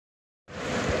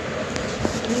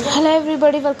Hello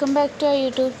everybody, welcome back to our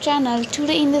YouTube channel.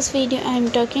 Today in this video I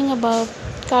am talking about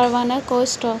Carvana co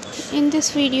stock. In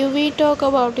this video we talk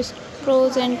about its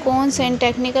pros and cons and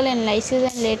technical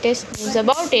analysis and latest news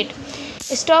about it.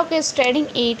 Stock is trading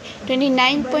at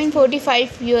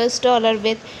 29.45 US dollar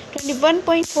with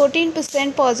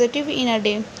 21.14% positive in a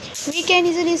day. We can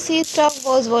easily see stock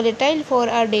was volatile for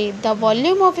a day. The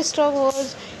volume of stock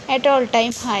was at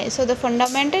all-time high, so the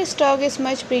fundamental stock is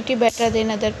much pretty better than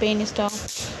other penny stock.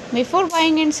 Before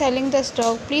buying and selling the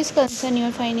stock, please consult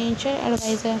your financial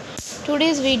advisor.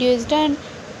 Today's video is done.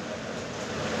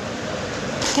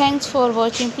 Thanks for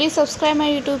watching. Please subscribe my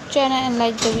YouTube channel and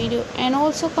like the video, and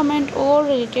also comment all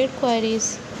related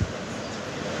queries.